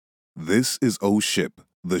This is Oh Ship,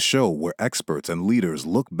 the show where experts and leaders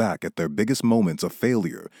look back at their biggest moments of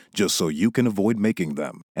failure just so you can avoid making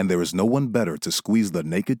them. And there is no one better to squeeze the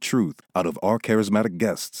naked truth out of our charismatic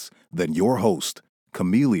guests than your host,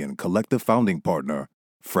 Chameleon Collective founding partner,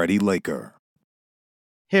 Freddie Laker.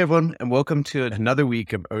 Hey everyone, and welcome to another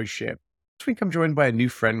week of Oh Ship. This week I'm joined by a new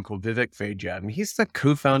friend called Vivek Vaidya, and he's the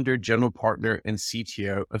co-founder, general partner, and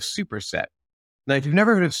CTO of Superset. Now, if you've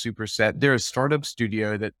never heard of Superset, they're a startup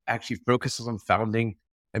studio that actually focuses on founding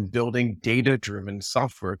and building data-driven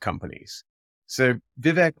software companies. So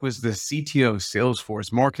Vivek was the CTO of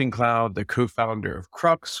Salesforce Marketing Cloud, the co-founder of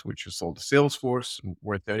Crux, which was sold to Salesforce, and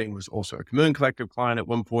worth noting was also a Chameleon Collective client at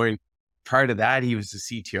one point. Prior to that, he was the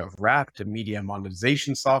CTO of Wrapped, a media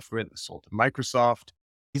monetization software that was sold to Microsoft.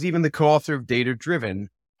 He's even the co-author of Data Driven,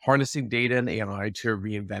 Harnessing Data and AI to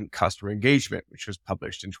Reinvent Customer Engagement, which was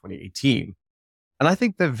published in 2018. And I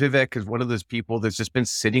think that Vivek is one of those people that's just been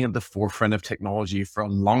sitting at the forefront of technology for a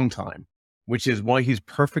long time, which is why he's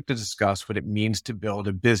perfect to discuss what it means to build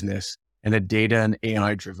a business in a data and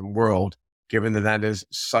AI-driven world, given that that is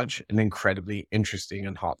such an incredibly interesting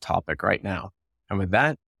and hot topic right now. And with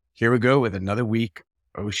that, here we go with another week.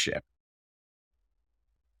 Oh shit.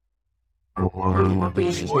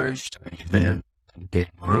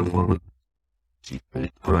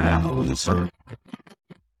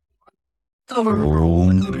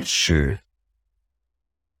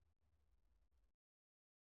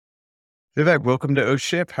 Vivek, welcome to Oh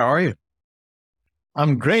Ship. How are you?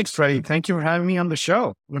 I'm great, Freddie. Thank you for having me on the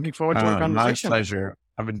show. Looking forward to our conversation. My pleasure.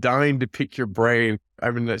 I've been dying to pick your brain.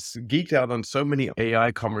 I've been geeked out on so many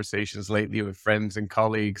AI conversations lately with friends and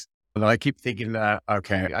colleagues. And I keep thinking that,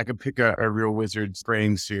 okay, I could pick a real wizard's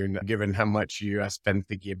brain soon, given how much you spend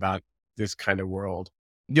thinking about this kind of world.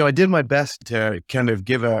 You know, I did my best to kind of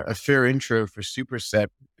give a fair intro for Superset.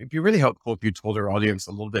 It'd be really helpful if you told our audience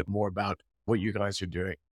a little bit more about what you guys are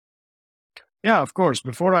doing. Yeah, of course.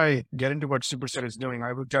 Before I get into what Superset is doing,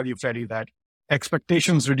 I will tell you, Freddie, that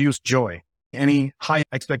expectations reduce joy. Any high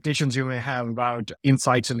expectations you may have about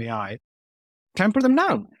insights in AI, temper them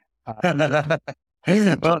down.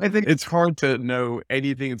 Well, I think it's hard to know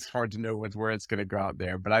anything. It's hard to know where it's going to go out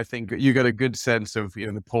there. But I think you got a good sense of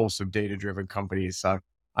the pulse of data-driven companies. So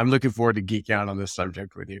I'm looking forward to geeking out on this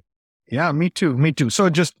subject with you. Yeah, me too. So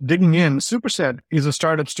just digging in, Superset is a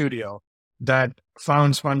startup studio that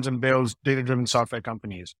founds, funds, and builds data-driven software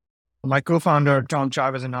companies. My co-founder, Tom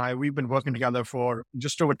Chavez, and I, we've been working together for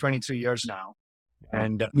just over 23 years now.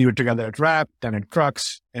 And we were together at Wrapped, then at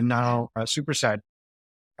Crux, and now Superset.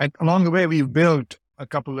 And along the way, we've built a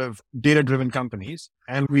couple of data-driven companies,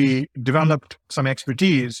 and we developed some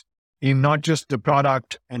expertise in not just the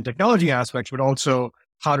product and technology aspects, but also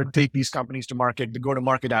how to take these companies to market, the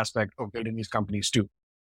go-to-market aspect of building these companies too.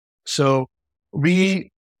 So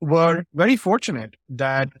we were very fortunate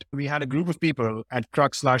that we had a group of people at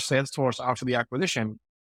Crux/Salesforce after the acquisition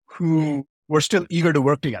who were still eager to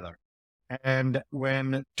work together. And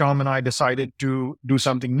when Tom and I decided to do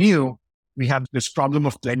something new, we had this problem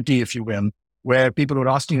of plenty, if you will, where people were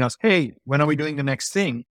asking us, hey, when are we doing the next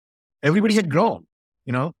thing? Everybody had grown.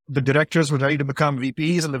 The directors were ready to become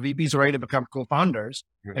VPs and the VPs were ready to become co-founders.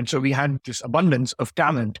 Yeah. And so we had this abundance of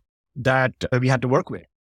talent that we had to work with.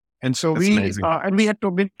 And so we had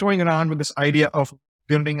been toying around with this idea of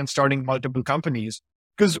building and starting multiple companies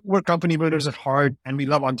because we're company builders at heart and we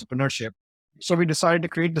love entrepreneurship. So we decided to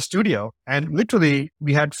create the studio, and literally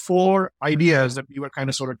we had 4 ideas that we were kind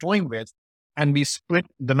of sort of toying with, and we split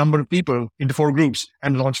the number of people into 4 groups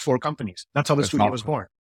and launched 4 companies. That's how the studio was born.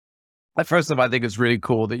 First of all, I think it's really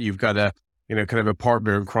cool that you've got a kind of a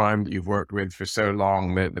partner in crime that you've worked with for so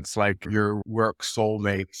long that it's like your work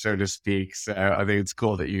soulmate, so to speak. So I think it's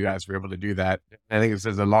cool that you guys were able to do that. I think it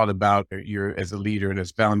says a lot about you as a leader and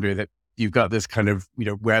as founder that you've got this kind of,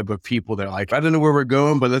 web of people that are like, I don't know where we're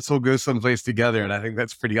going, but let's all go someplace together. And I think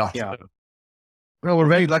that's pretty awesome. Yeah. Well, we're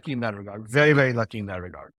very lucky in that regard. Very, very lucky in that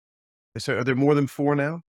regard. So are there more than 4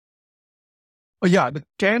 now? Oh yeah. The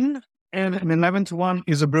 10 and an 11th one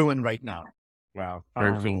is a brewing right now. Wow.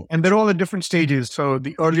 Very cool. And they're all at different stages. So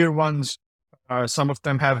the earlier ones, some of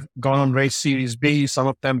them have gone on race Series B. Some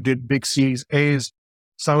of them did big Series A's.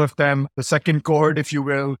 Some of them, the second cohort, if you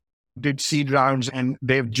will, did seed rounds and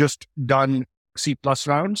they've just done C+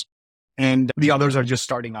 rounds. And the others are just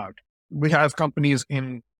starting out. We have companies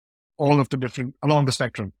in all of the different, along the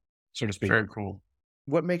spectrum, so to speak. Very cool.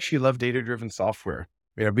 What makes you love data-driven software?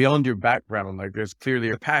 Beyond your background, like there's clearly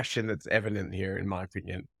a passion that's evident here, in my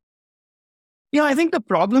opinion. Yeah, I think the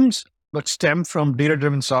problems that stem from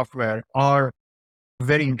data-driven software are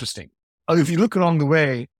very interesting. If you look along the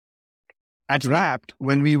way at Wrapped,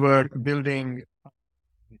 when we were building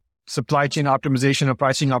supply chain optimization or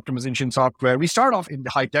pricing optimization software. We start off in the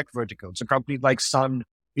high tech verticals. So companies like Sun,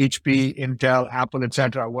 HP, Intel, Apple,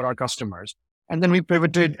 etc. were our customers. And then we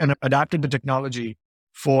pivoted and adapted the technology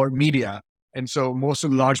for media. And so most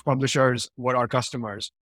of the large publishers were our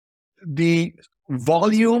customers. The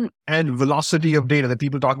volume and velocity of data that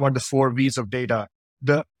people talk about, the 4 V's of data,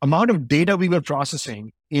 the amount of data we were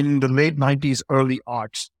processing in the late 90s, early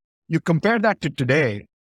aughts, you compare that to today,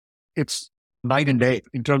 it's night and day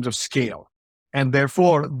in terms of scale. And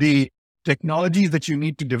therefore, the technologies that you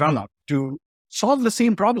need to develop to solve the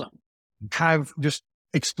same problem have just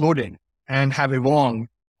exploded and have evolved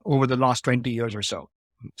over the last 20 years or so.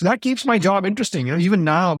 So that keeps my job interesting. Even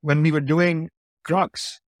now, when we were doing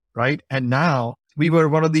Crux, right? And now we were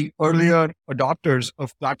one of the earlier adopters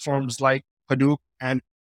of platforms like Hadoop and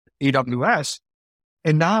AWS.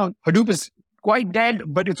 And now Hadoop is quite dead,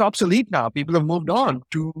 but it's obsolete now. People have moved on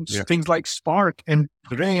to things like Spark and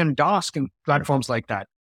Ray and Dask and platforms like that.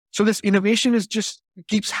 So this innovation is just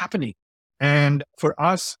keeps happening. And for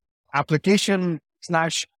us,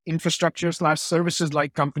 application/infrastructure/services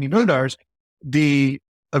like company builders, the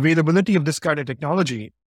availability of this kind of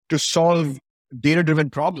technology to solve data-driven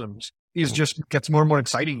problems is just gets more and more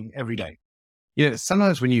exciting every day. Yeah,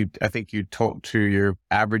 sometimes when I think you talk to your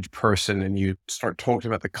average person and you start talking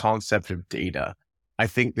about the concept of data, I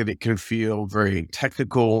think that it can feel very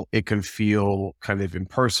technical. It can feel kind of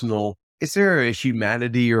impersonal. Is there a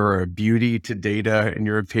humanity or a beauty to data, in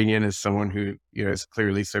your opinion, as someone who, is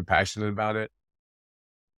clearly so passionate about it?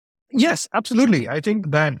 Yes, absolutely. I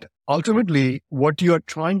think that ultimately what you are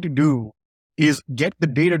trying to do is get the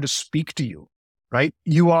data to speak to you, right?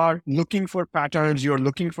 You are looking for patterns, you're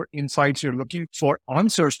looking for insights, you're looking for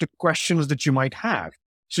answers to questions that you might have.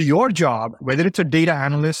 So your job, whether it's a data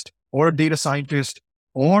analyst or a data scientist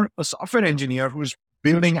or a software engineer who's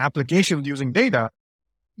building applications using data,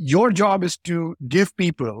 your job is to give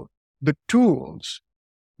people the tools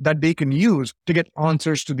that they can use to get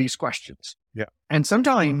answers to these questions. Yeah. And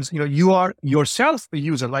sometimes, you are yourself a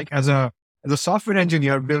user, like as a software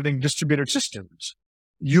engineer building distributed systems,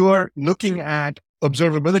 you are looking at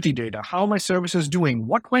observability data. How are my services doing?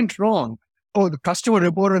 What went wrong? Oh, the customer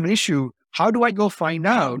reported an issue. How do I go find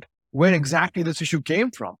out where exactly this issue came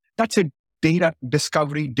from? That's a data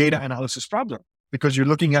discovery, data analysis problem, because you're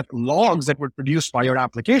looking at logs that were produced by your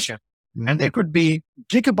application. And there could be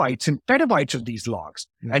gigabytes and petabytes of these logs.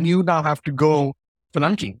 And you now have to go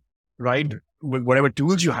flunking, right? With whatever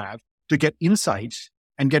tools you have to get insights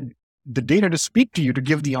and get the data to speak to you to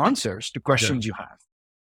give the answers to questions you have.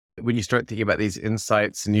 When you start thinking about these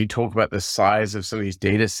insights and you talk about the size of some of these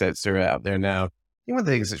data sets that are out there now, one of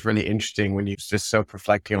the things that's really interesting when you're just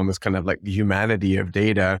self-reflecting on this kind of like the humanity of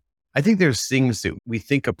data, I think there's things that we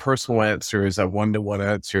think a personal answer is a one-to-one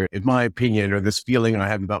answer, in my opinion, or this feeling I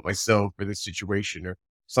have about myself or this situation or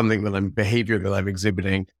something behavior that I'm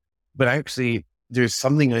exhibiting. But actually, there's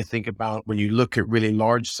something I think about when you look at really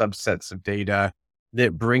large subsets of data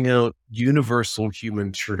that bring out universal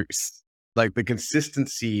human truths. Like the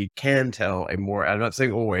consistency can tell I'm not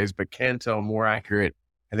saying always, but can tell a more accurate,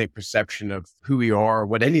 I think, perception of who we are,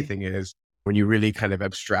 what anything is, when you really kind of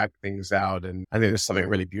abstract things out. And I think there's something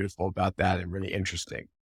really beautiful about that and really interesting.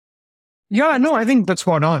 Yeah, no, I think that's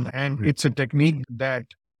spot on. And it's a technique that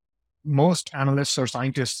most analysts or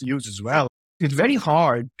scientists use as well. It's very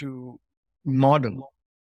hard to model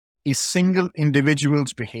a single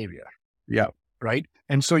individual's behavior. Yeah. Right.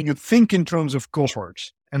 And so you think in terms of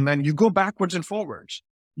cohorts, and then you go backwards and forwards.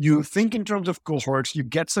 You think in terms of cohorts, you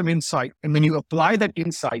get some insight, and then you apply that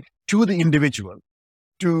insight to the individual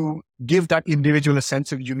to give that individual a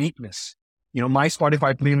sense of uniqueness. My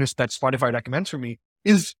Spotify playlist that Spotify recommends for me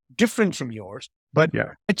is different from yours, but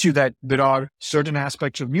I bet you that there are certain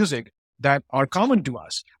aspects of music that are common to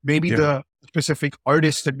us. Maybe the specific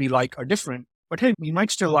artists that we like are different, but hey, we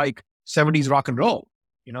might still like 70s rock and roll.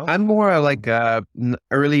 I'm more like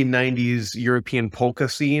early 90s European polka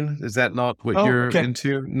scene. Is that not what you're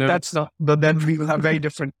into? No, that's not. But then we will have very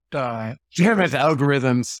different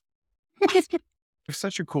algorithms. You have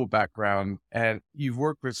such a cool background, and you've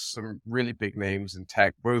worked with some really big names in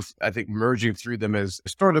tech, both I think merging through them as a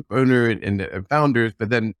startup owner and founders,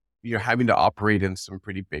 but then you're having to operate in some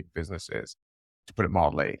pretty big businesses, to put it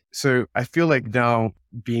mildly. So I feel like now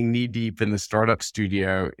being knee deep in the startup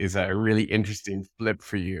studio is a really interesting flip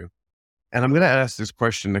for you. And I'm going to ask this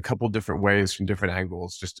question a couple different ways from different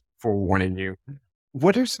angles, just forewarning you.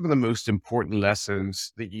 What are some of the most important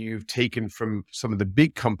lessons that you've taken from some of the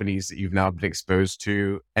big companies that you've now been exposed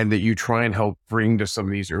to and that you try and help bring to some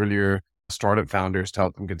of these earlier startup founders to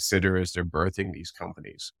help them consider as they're birthing these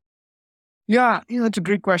companies? Yeah, that's a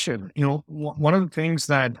great question. One of the things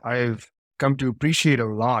that I've come to appreciate a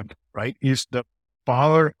lot, right, is the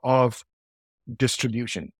power of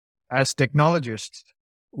distribution. As technologists,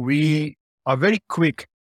 we are very quick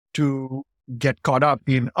to get caught up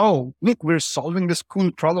in, oh, look, we're solving this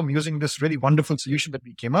cool problem using this really wonderful solution that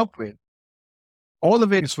we came up with. All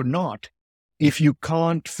of it is for naught if you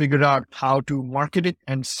can't figure out how to market it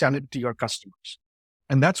and sell it to your customers.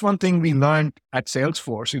 And that's one thing we learned at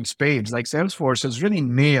Salesforce in spades. Like Salesforce has really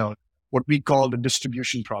nailed what we call the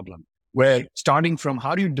distribution problem, where starting from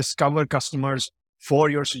how do you discover customers for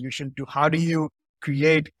your solution to how do you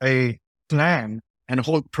create a plan and a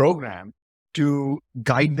whole program to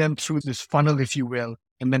guide them through this funnel, if you will,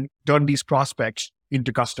 and then turn these prospects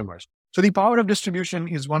into customers. So the power of distribution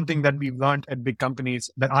is one thing that we've learned at big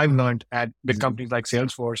companies, that I've learned at big companies like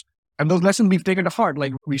Salesforce. And those lessons we've taken to heart.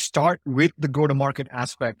 Like we start with the go-to-market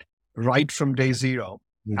aspect right from day zero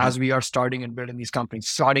as we are starting and building these companies,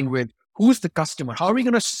 starting with who's the customer? How are we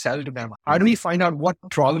going to sell to them? How do we find out what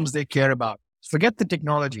problems they care about? Forget the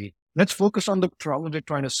technology. Let's focus on the problem they're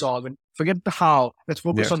trying to solve and forget the how. Let's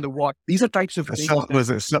focus on the what. These are types of things.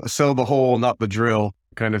 Sell the hole, not the drill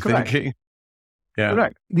kind of Correct. thinking. Yeah.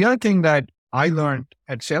 Correct. The other thing that I learned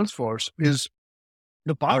at Salesforce is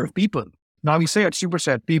the power of people. Now we say at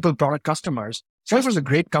Superset, people, product, customers. Salesforce is a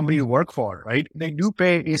great company to work for, right? They do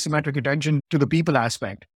pay asymmetric attention to the people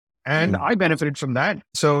aspect. And I benefited from that.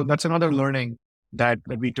 So that's another learning that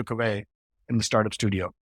we took away in the startup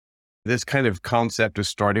studio. This kind of concept of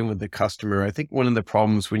starting with the customer, I think one of the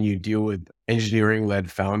problems when you deal with engineering-led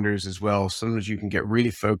founders as well, sometimes you can get really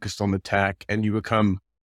focused on the tech and you become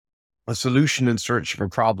a solution in search of a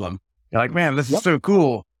problem. You're like, man, this is so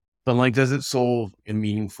cool. But like, does it solve a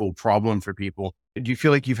meaningful problem for people? Do you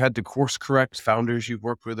feel like you've had to course correct founders you've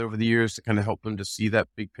worked with over the years to kind of help them to see that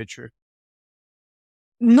big picture?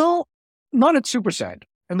 No, not at Superset.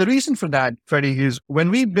 And the reason for that, Freddie, is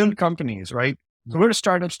when we build companies, right? So we're a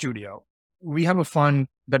startup studio. We have a fund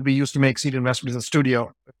that we use to make seed investments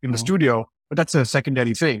in the studio, but that's a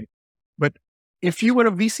secondary thing. But if you were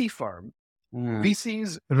a VC firm,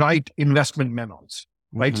 VCs write investment memos,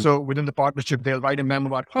 right? So within the partnership, they'll write a memo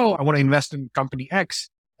about, oh, I want to invest in company X.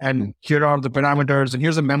 And here are the parameters. And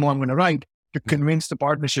here's a memo I'm going to write to convince the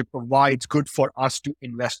partnership of why it's good for us to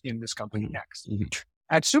invest in this company X.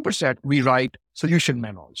 At Superset, we write solution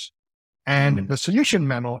memos. And the solution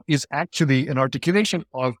memo is actually an articulation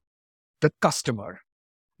of the customer,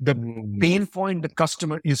 the pain point the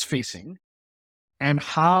customer is facing, and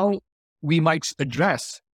how we might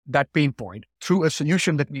address that pain point through a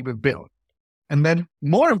solution that we will build. And then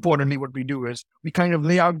more importantly, what we do is we kind of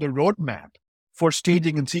lay out the roadmap for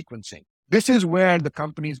staging and sequencing. This is where the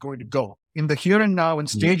company is going to go. In the here and now, in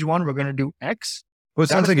stage one, we're going to do X. Well, it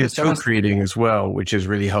sounds like it's co-creating as well, which is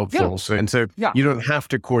really helpful. You don't have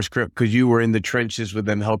to course correct because you were in the trenches with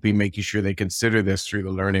them helping, making sure they consider this through the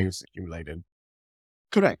learnings accumulated.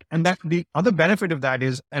 Correct. And that the other benefit of that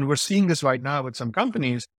is, and we're seeing this right now with some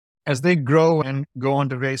companies, as they grow and go on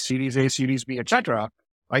to raise Series A, Series B, et cetera,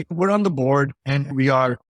 right? We're on the board and we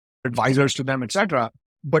are advisors to them, et cetera,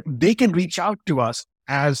 but they can reach out to us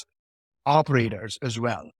as operators as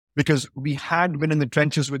well, because we had been in the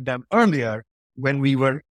trenches with them earlier when we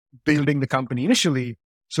were building the company initially.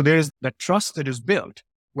 So there's that trust that is built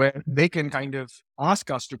where they can kind of ask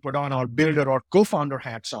us to put on our builder or co-founder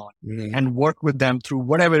hats on and work with them through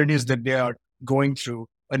whatever it is that they are going through,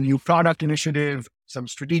 a new product initiative, some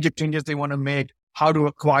strategic changes they want to make, how to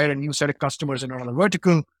acquire a new set of customers in another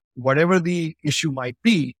vertical, whatever the issue might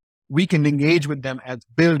be, we can engage with them as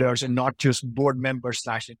builders and not just board members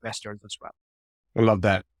 / investors as well. I love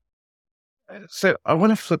that. So I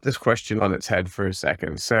want to flip this question on its head for a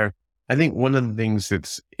second. So I think one of the things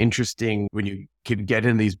that's interesting when you can get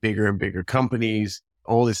in these bigger and bigger companies,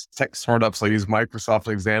 all these tech startups, like use Microsoft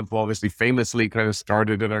example, obviously famously kind of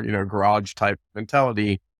started in a garage type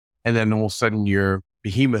mentality. And then all of a sudden you're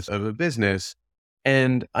behemoth of a business.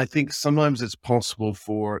 And I think sometimes it's possible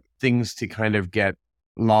for things to kind of get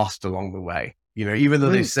lost along the way. Even though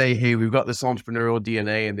they say, hey, we've got this entrepreneurial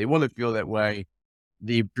DNA and they want to feel that way,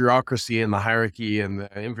 the bureaucracy and the hierarchy and the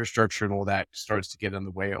infrastructure and all that starts to get in the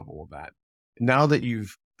way of all of that. Now that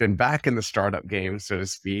you've been back in the startup game, so to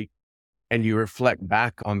speak, and you reflect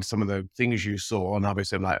back on some of the things you saw, and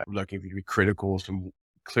obviously I'm not looking for you to be critical of some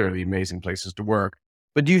clearly amazing places to work,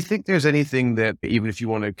 but do you think there's anything that, even if you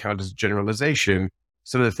want to count as generalization,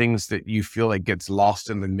 some of the things that you feel like gets lost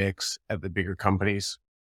in the mix at the bigger companies?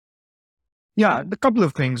 Yeah, a couple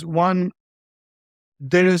of things. One,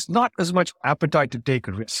 there is not as much appetite to take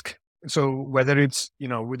a risk. So whether it's,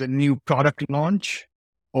 with a new product launch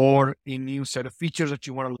or a new set of features that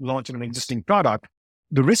you want to launch in an existing product,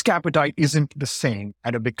 the risk appetite isn't the same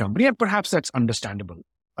at a big company. And perhaps that's understandable,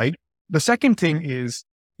 right? The second thing is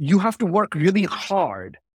you have to work really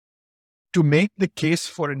hard to make the case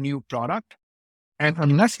for a new product. And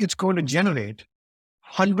unless it's going to generate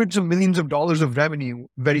hundreds of millions of dollars of revenue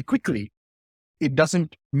very quickly, it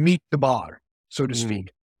doesn't meet the bar, so to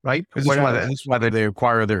speak, right? That's why they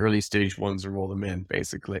acquire the early stage ones and roll them in,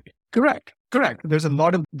 basically. Correct. There's a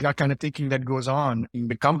lot of that kind of thinking that goes on in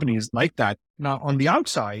the companies like that. Now, on the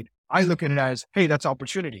outside, I look at it as, hey, that's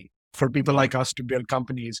opportunity for people like us to build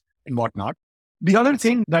companies and whatnot. The other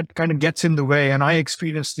thing that kind of gets in the way, and I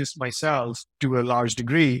experienced this myself to a large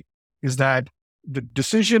degree, is that the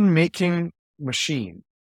decision-making machine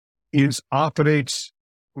operates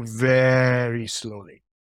very slowly,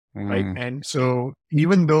 right? And so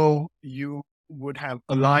even though you would have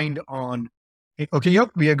aligned on, okay, yep,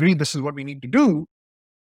 we agree this is what we need to do,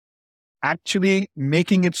 actually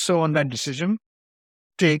making it so on that decision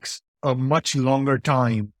takes a much longer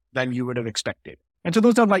time than you would have expected. And so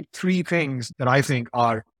those are like three things that I think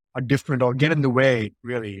are different or get in the way,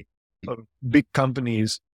 really, of big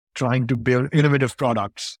companies trying to build innovative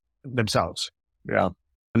products themselves. Yeah.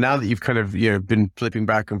 Now that you've kind of been flipping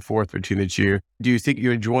back and forth between the two, do you think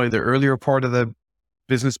you enjoy the earlier part of the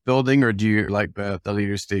business building, or do you like the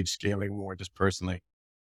later stage scaling more just personally?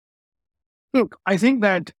 Look, I think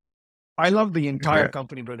that I love the entire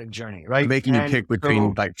company building journey, right? I'm making you pick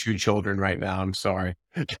between like two children right now. I'm sorry.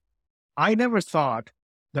 I never thought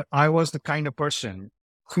that I was the kind of person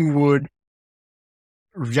who would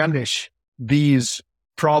relish these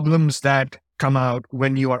problems that come out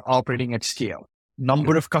when you are operating at scale.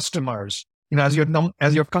 Number of customers, as your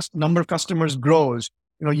number of customers grows,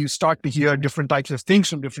 you start to hear different types of things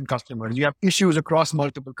from different customers. You have issues across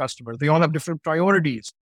multiple customers. They all have different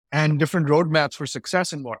priorities and different roadmaps for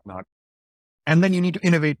success and whatnot. And then you need to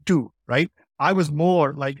innovate too, right? I was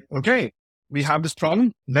more like, okay, we have this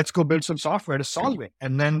problem. Let's go build some software to solve it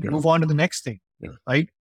and then move on to the next thing, right?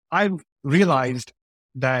 I've realized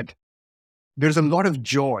that there's a lot of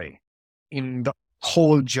joy in the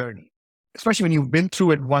whole journey, especially when you've been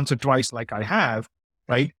through it once or twice, like I have,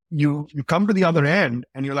 right? You come to the other end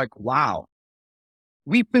and you're like, wow,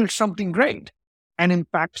 we built something great and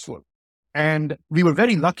impactful. And we were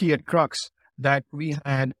very lucky at Crux that we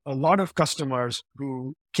had a lot of customers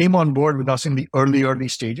who came on board with us in the early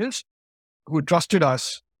stages, who trusted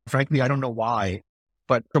us. Frankly, I don't know why,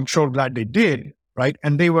 but I'm sure glad they did, right?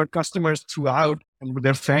 And they were customers throughout and with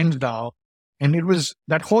their friends now. And it was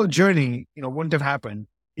that whole journey, wouldn't have happened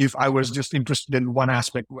if I was just interested in one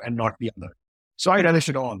aspect and not the other. So I relish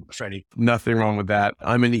it all, Freddie. Nothing wrong with that.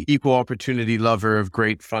 I'm an equal opportunity lover of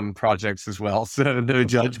great fun projects as well. So no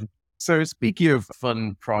judgment. So speaking of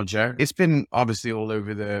fun project, it's been obviously all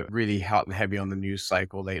over the really hot and heavy on the news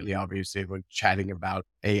cycle lately. Obviously, we're chatting about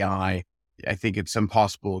AI. I think it's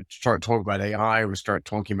impossible to start talking about AI or start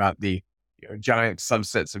talking about the giant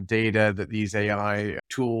subsets of data that these AI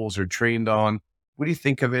tools are trained on. What do you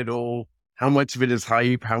think of it all? How much of it is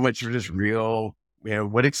hype? How much of it is real?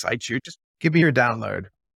 What excites you? Just give me your download.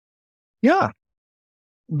 Yeah.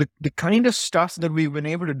 The kind of stuff that we've been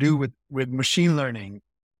able to do with machine learning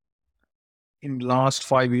in the last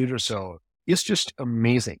 5 years or so is just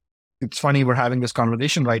amazing. It's funny, we're having this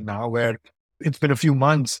conversation right now where it's been a few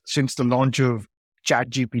months since the launch of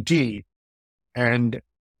ChatGPT, and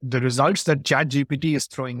the results that ChatGPT is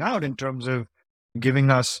throwing out in terms of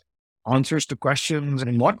giving us answers to questions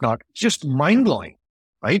and whatnot, just mind-blowing,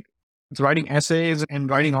 right? It's writing essays and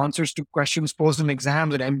writing answers to questions posed in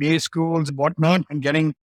exams at MBA schools and whatnot, and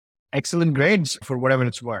getting excellent grades for whatever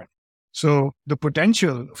it's worth. So the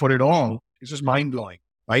potential for it all is just mind-blowing,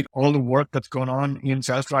 right? All the work that's going on in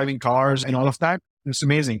self-driving cars and all of that, it's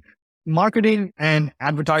amazing. Marketing and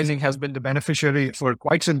advertising has been the beneficiary for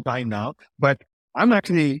quite some time now, but I'm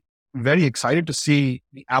actually very excited to see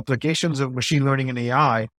the applications of machine learning and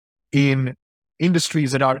AI in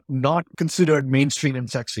industries that are not considered mainstream and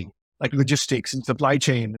sexy, like logistics and supply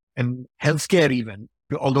chain and healthcare even,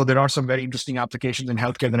 although there are some very interesting applications in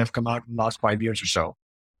healthcare that have come out in the last 5 years or so.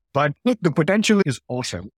 But look, the potential is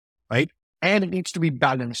awesome, right? And it needs to be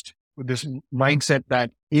balanced with this mindset that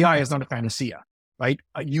AI is not a panacea, right?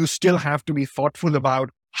 You still have to be thoughtful about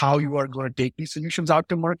how you are going to take these solutions out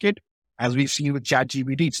to market. As we've seen with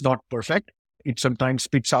ChatGPT, it's not perfect. It sometimes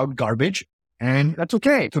spits out garbage, and that's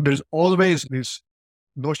okay. So there's always this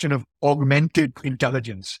notion of augmented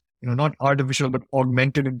intelligence, not artificial, but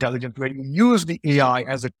augmented intelligence, where you use the AI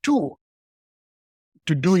as a tool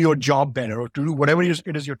to do your job better or to do whatever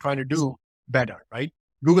it is you're trying to do better, right?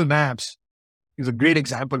 Google Maps is a great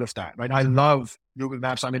example of that, right? I love Google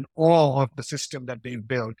Maps. I'm in awe of the system that they've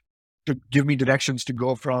built to give me directions to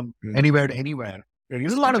go from anywhere to anywhere.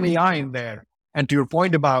 There's a lot of AI in there. And to your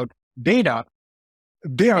point about data,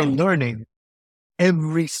 they are learning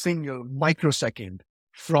every single microsecond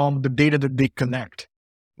from the data that they collect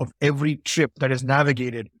of every trip that is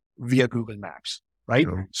navigated via Google Maps, right?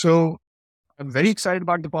 Sure. So I'm very excited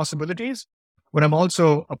about the possibilities, but I'm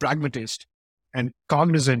also a pragmatist and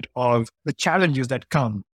cognizant of the challenges that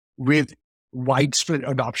come with widespread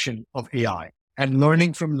adoption of AI. And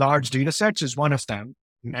learning from large data sets is one of them.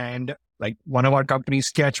 And like one of our companies,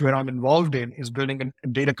 Sketch, where I'm involved in, is building a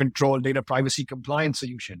data control, data privacy compliance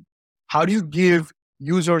solution. How do you give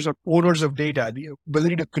users or owners of data the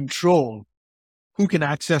ability to control who can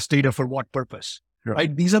access data for what purpose? Sure.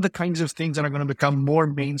 Right? These are the kinds of things that are going to become more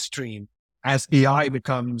mainstream as AI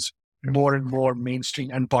becomes more and more mainstream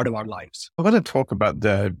and part of our lives. I want to talk about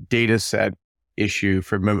the data set issue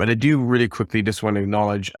for a moment. I do really quickly just want to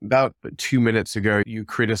acknowledge about 2 minutes ago, you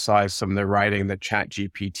criticized some of the writing that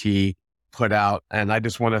ChatGPT put out. And I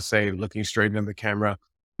just want to say, looking straight into the camera,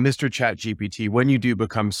 Mr. ChatGPT, when you do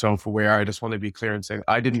become self-aware, I just want to be clear and say,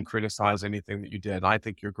 I didn't criticize anything that you did. I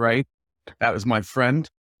think you're great. That was my friend.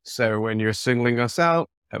 So when you're singling us out,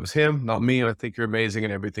 that was him, not me. And I think you're amazing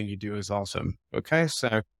and everything you do is awesome. Okay.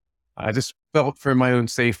 So I just felt for my own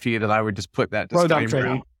safety that I would just put that Well done, disclaimer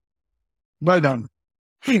Freddie. out. Well done.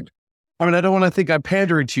 I mean, I don't want to think I'm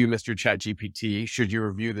pandering to you, Mr. ChatGPT, should you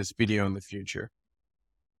review this video in the future.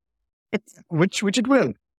 Which it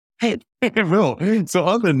will. It will. So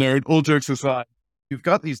on the nerd, all jokes aside, you've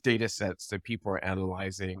got these data sets that people are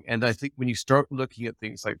analyzing. And I think when you start looking at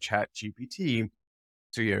things like ChatGPT,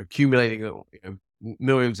 so you're accumulating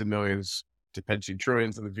millions and millions, potentially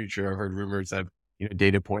trillions in the future. I've heard rumors of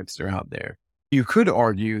data points that are out there. You could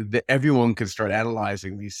argue that everyone could start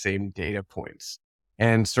analyzing these same data points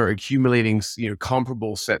and start accumulating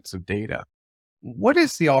comparable sets of data. What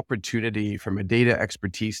is the opportunity from a data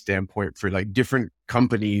expertise standpoint for like different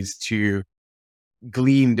companies to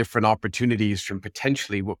glean different opportunities from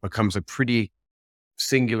potentially what becomes a pretty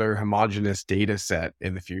singular homogeneous data set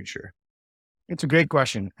in the future? It's a great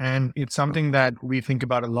question. And it's something that we think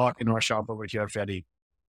about a lot in our shop over here, Freddie.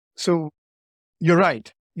 So you're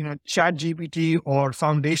right. ChatGPT or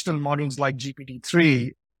foundational models like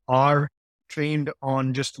GPT-3 are trained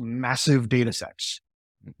on just massive data sets.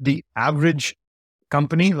 The average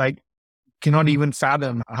company cannot even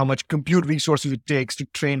fathom how much compute resources it takes to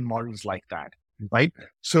train models like that, right?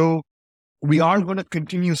 So we are going to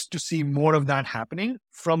continue to see more of that happening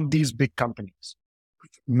from these big companies.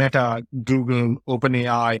 Meta, Google,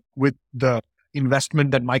 OpenAI, with the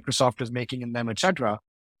investment that Microsoft is making in them, etc.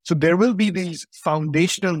 So there will be these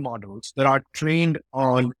foundational models that are trained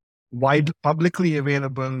on wide, publicly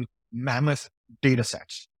available mammoth data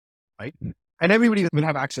sets, right? And everybody will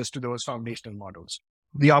have access to those foundational models.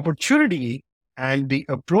 The opportunity and the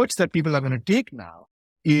approach that people are going to take now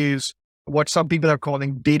is what some people are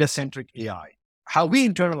calling data-centric AI. How we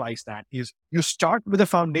internalize that is you start with a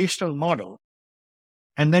foundational model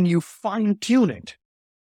and then you fine-tune it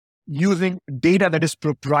using data that is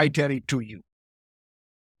proprietary to you,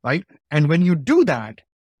 right? And when you do that,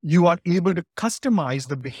 you are able to customize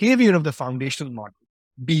the behavior of the foundational model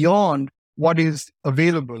beyond what is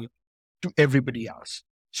available to everybody else.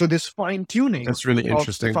 So this fine-tuning That's really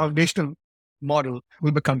interesting. of the foundational model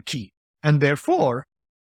will become key. And therefore,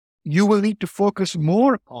 you will need to focus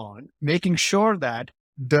more on making sure that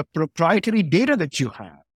the proprietary data that you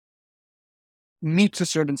have meets a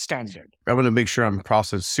certain standard. I want to make sure I'm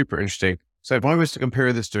processed. Super interesting. So if I was to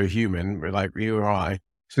compare this to a human, like you or I,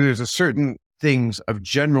 so there's a certain things of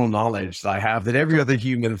general knowledge that I have that every other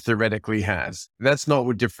human theoretically has. That's not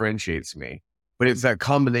what differentiates me, but it's that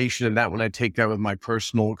combination of that when I take that with my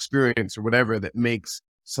personal experience or whatever that makes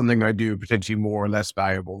something I do potentially more or less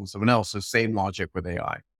valuable than someone else. So same logic with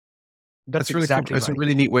AI. That's really exactly cool. That's right. a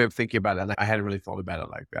really neat way of thinking about it. And I hadn't really thought about it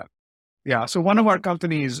like that. Yeah. So one of our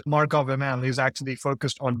companies, Markov ML, is actually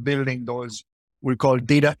focused on building those we call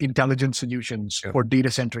data intelligence solutions for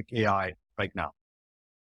data-centric AI right now.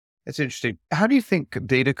 That's interesting. How do you think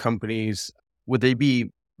data companies, would they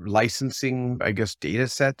be licensing, I guess, data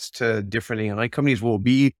sets to different AI companies? Will it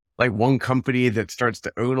be like one company that starts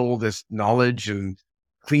to own all this knowledge and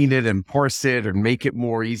clean it and parse it and make it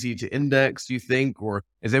more easy to index, do you think? Or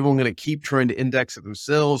is everyone going to keep trying to index it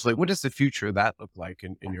themselves? Like, what does the future of that look like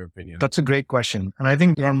in your opinion? That's a great question. And I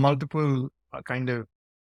think there are multiple kind of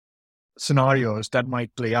scenarios that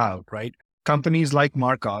might play out, right? Companies like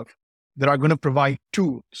Markov that are going to provide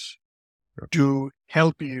tools to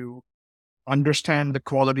help you understand the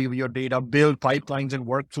quality of your data, build pipelines and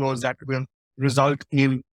workflows that will result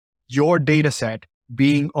in your data set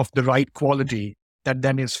being of the right quality that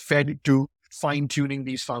then is fed to fine-tuning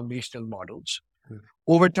these foundational models.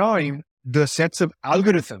 Over time, the sets of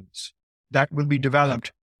algorithms that will be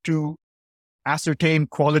developed to ascertain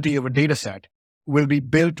quality of a data set will be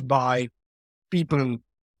built by people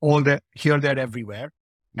here, there, everywhere.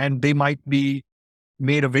 And they might be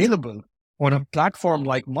made available on a platform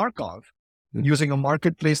like Markov using a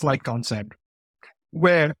marketplace-like concept,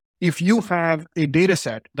 where if you have a data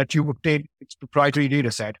set that you've obtained, it's a proprietary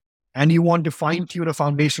data set, and you want to fine-tune a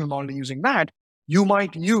foundational model using that, you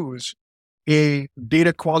might use a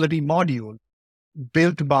data quality module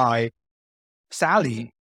built by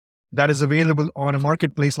Sally that is available on a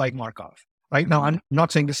marketplace like Markov. Right now, I'm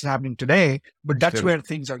not saying this is happening today, but that's where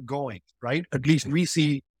things are going, right? At least we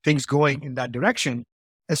see things going in that direction,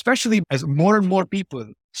 especially as more and more people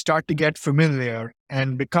start to get familiar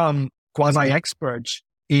and become quasi-experts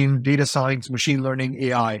in data science, machine learning,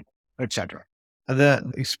 AI, etc. That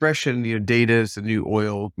expression, data is the new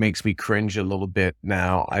oil, makes me cringe a little bit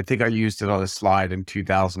now. I think I used it on a slide in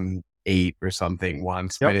 2008 or something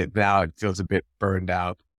once, but now it feels a bit burned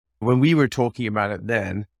out. When we were talking about it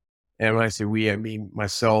then, and when I say we, I mean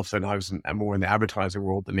myself, and I was more in the advertising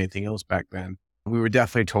world than anything else back then, we were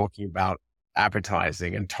definitely talking about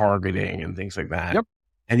advertising and targeting and things like that. Yep.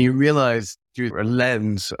 And you realize through a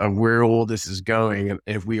lens of where all this is going, and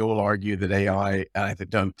if we all argue that AI, and I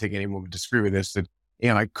don't think anyone would disagree with this, that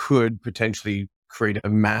AI could potentially create a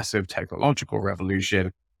massive technological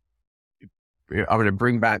revolution. I'm going to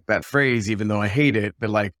bring back that phrase, even though I hate it, but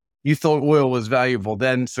like, you thought oil was valuable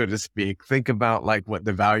then, so to speak. Think about like what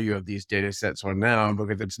the value of these data sets are now,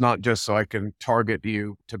 because it's not just so I can target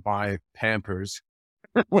you to buy Pampers,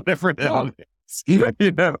 whatever the hell it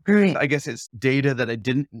is. I guess it's data that I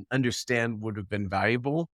didn't understand would have been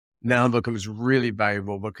valuable now becomes really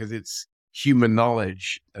valuable because it's human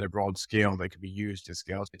knowledge at a broad scale that can be used to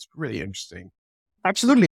scale. It's really interesting.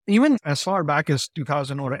 Absolutely. Even as far back as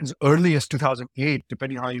 2000 or as early as 2008,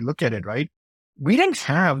 depending on how you look at it, right? We didn't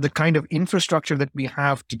have the kind of infrastructure that we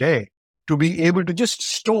have today to be able to just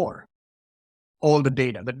store all the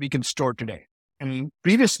data that we can store today. And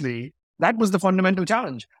previously, that was the fundamental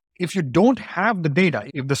challenge. If you don't have the data,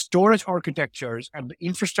 if the storage architectures and the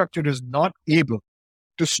infrastructure is not able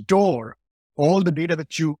to store all the data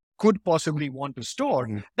that you could possibly want to store,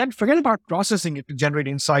 then forget about processing it to generate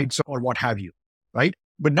insights or what have you, right?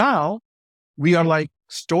 But now we are like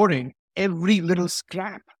storing every little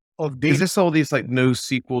scrap of data. Is this all these like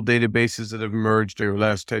NoSQL databases that have emerged over the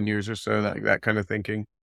last 10 years or so, that kind of thinking?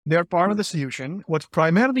 They're part of the solution. What's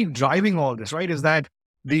primarily driving all this, right, is that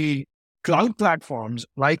the cloud platforms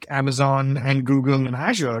like Amazon and Google and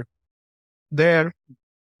Azure, their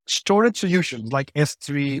storage solutions like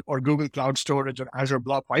S3 or Google Cloud Storage or Azure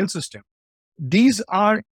Blob File System, these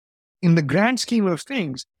are, in the grand scheme of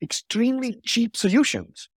things, extremely cheap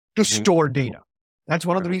solutions to store data. That's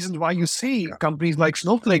one of the reasons why you see companies like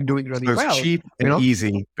Snowflake doing really well. It's cheap and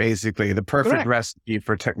easy, basically. The perfect recipe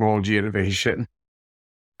for technology innovation.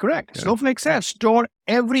 Correct. Yeah. Snowflake says, store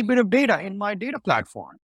every bit of data in my data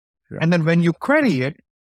platform. Yeah. And then when you query it,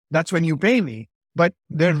 that's when you pay me. But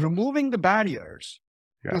they're removing the barriers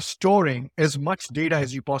to storing as much data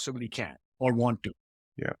as you possibly can or want to.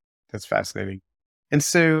 Yeah, that's fascinating. And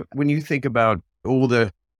so when you think about all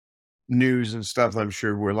the news and stuff, I'm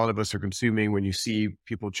sure where a lot of us are consuming, when you see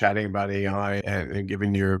people chatting about AI and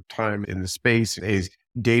giving your time in the space, is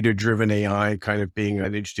data-driven AI kind of being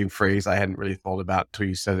an interesting phrase I hadn't really thought about until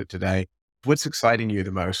you said it today. What's exciting you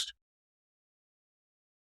the most?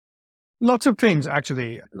 Lots of things,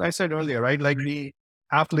 actually. As I said earlier, right? Like the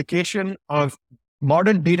application of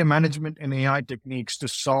modern data management and AI techniques to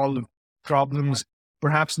solve problems,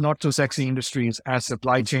 perhaps not so sexy industries as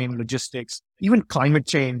supply chain, logistics, even climate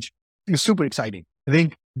change, is super exciting. I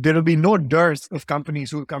think there will be no dearth of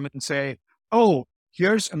companies who will come and say, oh,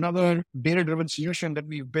 here's another data-driven solution that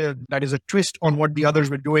we've built that is a twist on what the others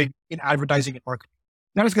were doing in advertising and marketing.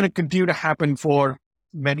 That is going to continue to happen for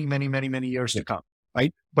many, many, many, many years to come,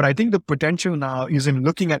 right? But I think the potential now is in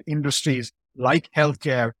looking at industries like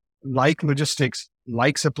healthcare, like logistics,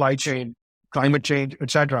 like supply chain, climate change,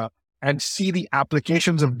 etc., and see the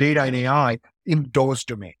applications of data and AI in those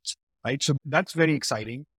domains, right? So that's very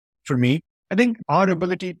exciting for me. I think our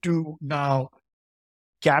ability to now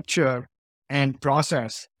capture and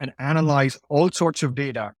process and analyze all sorts of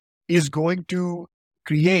data is going to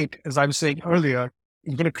create, as I was saying earlier,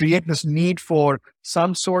 it's going to create this need for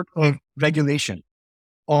some sort of regulation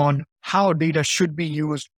on how data should be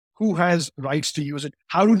used, who has rights to use it,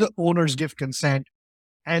 how do the owners give consent,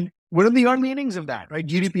 and what are the early innings of that, right?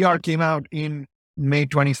 GDPR came out in May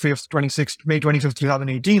 25th,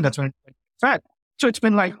 2018. That's when it went into effect. So it's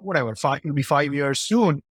been like, whatever, it'll be 5 years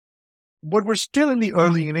soon. But we're still in the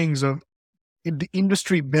early innings of the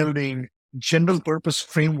industry building general purpose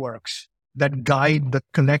frameworks that guide the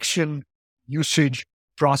collection, usage,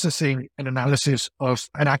 processing, and analysis of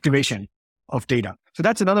an activation of data. So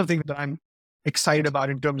that's another thing that I'm excited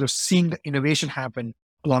about in terms of seeing the innovation happen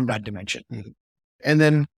along that dimension. And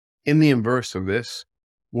then in the inverse of this,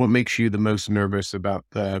 what makes you the most nervous about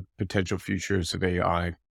the potential futures of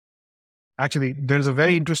AI? Actually, there's a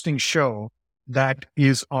very interesting show that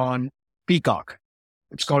is on Peacock.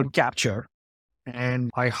 It's called Capture,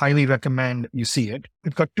 and I highly recommend you see it.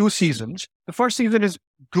 It's got 2 seasons. The first season is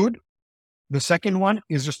good. The second one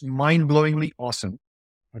is just mind-blowingly awesome.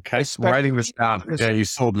 Okay, writing this down. Yeah, you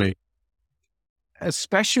sold me.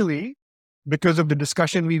 Especially because of the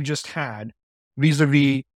discussion we've just had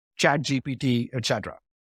vis-a-vis ChatGPT, etc.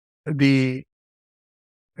 The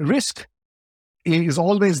risk is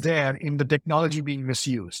always there in the technology being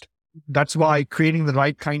misused. That's why creating the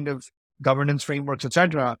right kind of governance frameworks,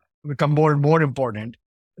 etc., become more and more important.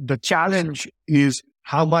 The challenge is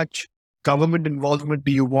how much government involvement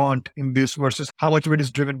do you want in this versus how much of it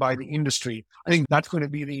is driven by the industry. I think that's going to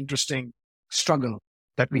be the interesting struggle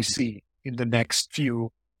that we see in the next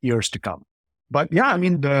few years to come. But yeah, I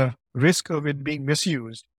mean, the risk of it being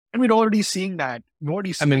misused, and we're already seeing that. We're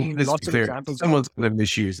already seeing lots of examples. Someone's going to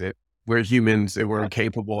misuse it. We're humans and we're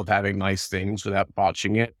capable of having nice things without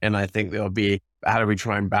botching it. And I think there'll be, how do we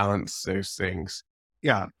try and balance those things?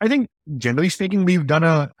 Yeah, I think generally speaking, we've done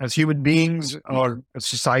as human beings or a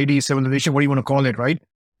society, civilization, what do you want to call it, right?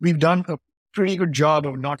 We've done a pretty good job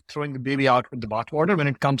of not throwing the baby out with the bathwater when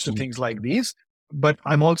it comes to things like these. But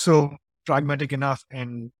I'm also pragmatic enough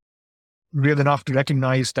and real enough to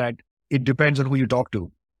recognize that it depends on who you talk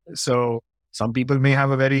to. So some people may have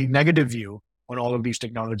a very negative view on all of these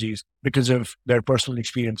technologies because of their personal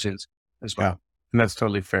experiences as well. Yeah, and that's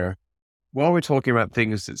totally fair. While we're talking about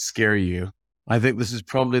things that scare you, I think this is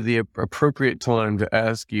probably the appropriate time to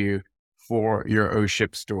ask you for your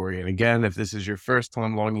OSHIP story. And again, if this is your first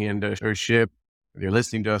time logging into OSHIP, if you're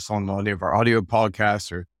listening to us on any of our audio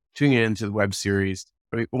podcasts or tuning into the web series,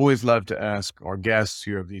 we always love to ask our guests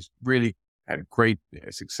who have these really had great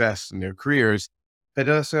success in their careers, but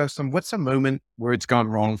also what's a moment where it's gone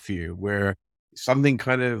wrong for you, where something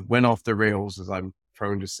kind of went off the rails, as I'm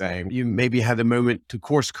prone to say. You maybe had a moment to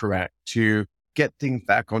course correct, to get things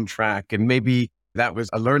back on track. And maybe that was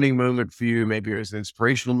a learning moment for you. Maybe it was an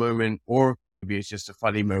inspirational moment, or maybe it's just a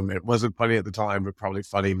funny moment. It wasn't funny at the time, but probably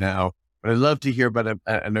funny now. But I'd love to hear about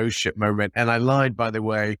an OSHIP moment. And I lied, by the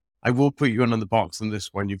way. I will put you on the box on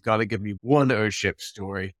this one. You've got to give me one OSHIP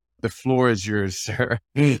story. The floor is yours, sir.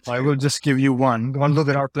 I will just give you one. Although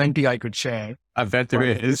there are plenty I could share. I bet there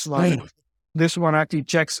is. This one actually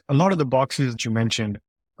checks a lot of the boxes that you mentioned.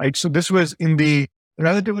 Right. So this was in the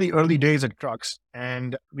relatively early days at Crux,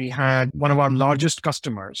 and we had one of our largest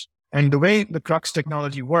customers. And the way the Crux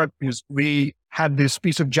technology worked is we had this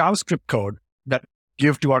piece of JavaScript code that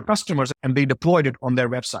give to our customers, and they deployed it on their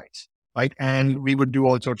websites, right? And we would do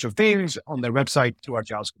all sorts of things on their website through our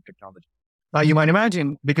JavaScript technology. Now, you might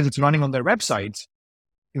imagine, because it's running on their websites,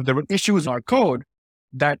 if there were issues in our code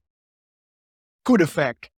that could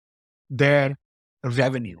affect their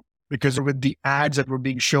revenue, because with the ads that were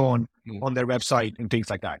being shown on their website and things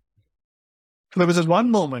like that. So there was this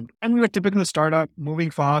one moment, and we were typical startup,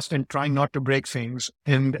 moving fast and trying not to break things.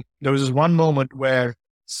 And there was this one moment where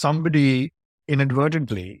somebody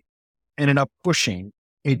inadvertently ended up pushing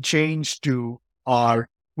a change to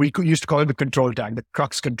we used to call it the control tag, the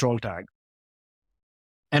Crux control tag.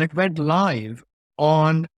 And it went live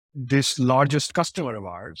on this largest customer of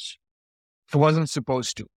ours. It wasn't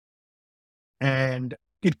supposed to. And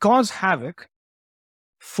it caused havoc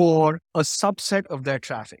for a subset of their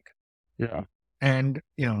traffic. Yeah. And,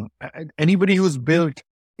 anybody who's built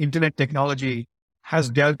internet technology has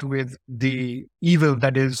dealt with the evil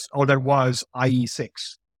that was IE6,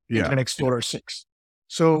 Internet Explorer 6.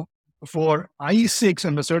 So for IE6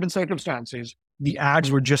 under certain circumstances, the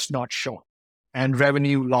ads were just not shown, and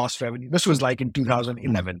lost revenue. This was like in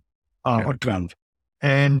 2011 or 12.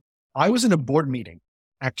 And I was in a board meeting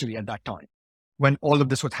actually at that time when all of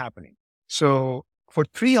this was happening. So for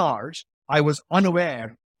 3 hours, I was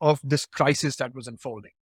unaware of this crisis that was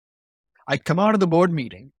unfolding. I come out of the board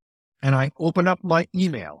meeting and I open up my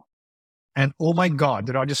email, and oh my God,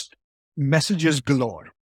 there are just messages galore.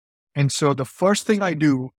 And so the first thing I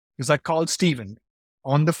do is I call Steven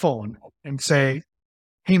on the phone and say,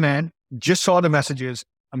 hey man, just saw the messages.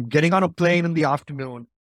 I'm getting on a plane in the afternoon.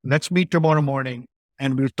 Let's meet tomorrow morning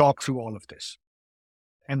and we'll talk through all of this.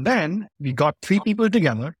 And then we got 3 people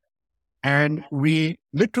together and we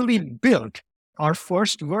literally built our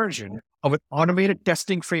first version of an automated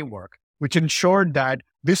testing framework, which ensured that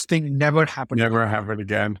this thing never happened. Never happened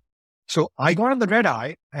again. So I got on the red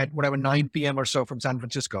eye at whatever 9 p.m. or so from San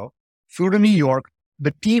Francisco, flew to New York.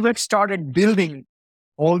 The team had started building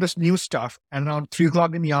all this new stuff at around 3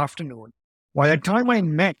 o'clock in the afternoon. By the time I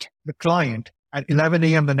met the client at 11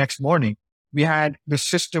 a.m. the next morning, we had the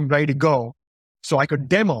system ready to go so I could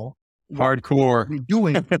demo Hardcore. what we're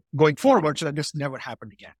doing going forward so that this never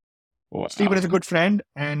happened again. Wow. Stephen is a good friend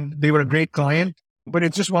and they were a great client, but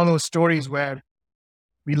it's just one of those stories where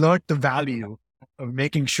we learned the value of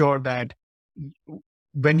making sure that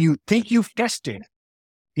when you think you've tested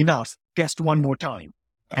enough, test one more time.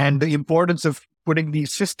 And the importance of putting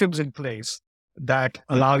these systems in place that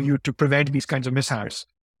allow you to prevent these kinds of mishaps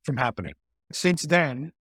from happening. Since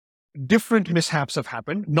then, different mishaps have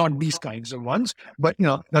happened, not these kinds of ones, but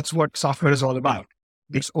that's what software is all about.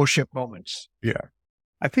 These oh-ship moments. Yeah.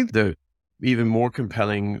 I think the even more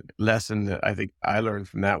compelling lesson that I think I learned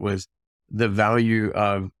from that was the value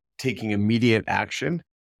of taking immediate action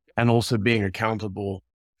and also being accountable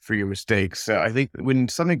for your mistakes. So I think when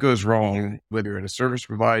something goes wrong, whether you're in a service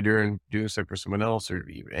provider and doing so for someone else or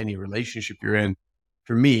even any relationship you're in,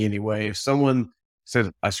 for me anyway, if someone says,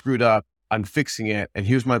 I screwed up, I'm fixing it, and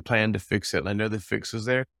here's my plan to fix it, and I know the fix is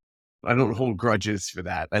there, I don't hold grudges for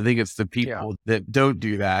that. I think it's the people that don't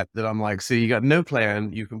do that I'm like, so you got no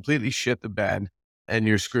plan, you completely shit the bed, and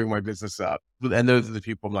you're screwing my business up. And those are the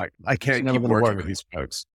people I'm like, I can't keep working with these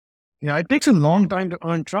folks. Yeah, it takes a long time to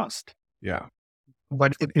earn trust. Yeah.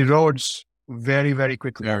 But it erodes very, very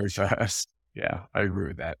quickly. Very fast. Yeah, I agree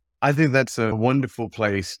with that. I think that's a wonderful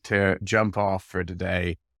place to jump off for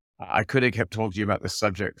today. I could have kept talking to you about this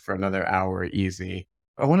subject for another hour easy.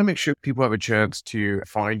 I want to make sure people have a chance to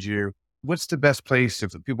find you. What's the best place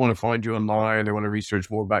if people want to find you online, they want to research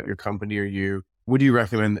more about your company or you? What do you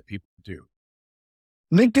recommend that people do?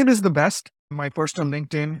 LinkedIn is the best. My personal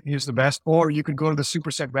LinkedIn is the best. Or you could go to the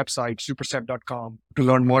Superset website, superset.com, to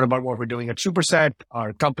learn more about what we're doing at Superset,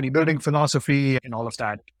 our company building philosophy, and all of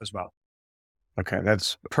that as well. Okay,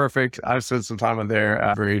 that's perfect. I've spent some time on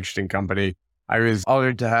there. Very interesting company. I was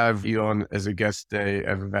honored to have you on as a guest today,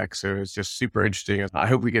 Vivek. So it's just super interesting. I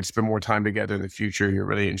hope we get to spend more time together in the future. You're a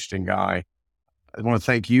really interesting guy. I want to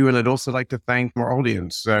thank you. And I'd also like to thank our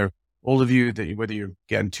audience. So all of you, that whether you're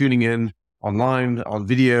again tuning in online, on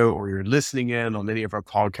video, or you're listening in on any of our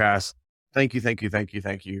podcasts, thank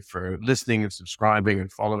you for listening and subscribing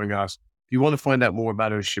and following us. If you want to find out more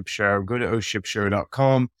about OShip Show, go to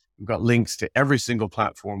oshipshow.com. We've got links to every single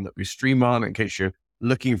platform that we stream on in case you're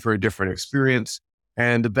looking for a different experience.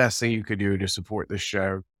 And the best thing you could do to support this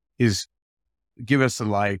show is give us a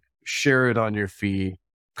like, share it on your feed,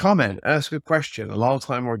 comment, ask a question. A lot of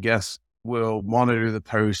time our guests will monitor the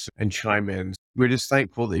posts and chime in. We're just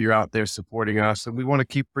thankful that you're out there supporting us, and we want to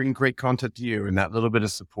keep bringing great content to you, and that little bit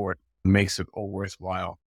of support makes it all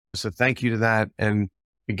worthwhile. So thank you to that. And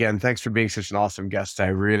again, thanks for being such an awesome guest. I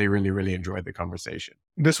really, really, really enjoyed the conversation.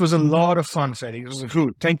 This was a lot of fun, Freddie. This was a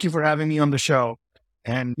hoot. Thank you for having me on the show.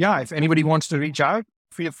 And yeah, if anybody wants to reach out,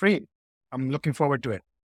 feel free. I'm looking forward to it.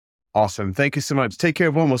 Awesome. Thank you so much. Take care,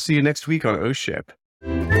 everyone. We'll see you next week on OShip.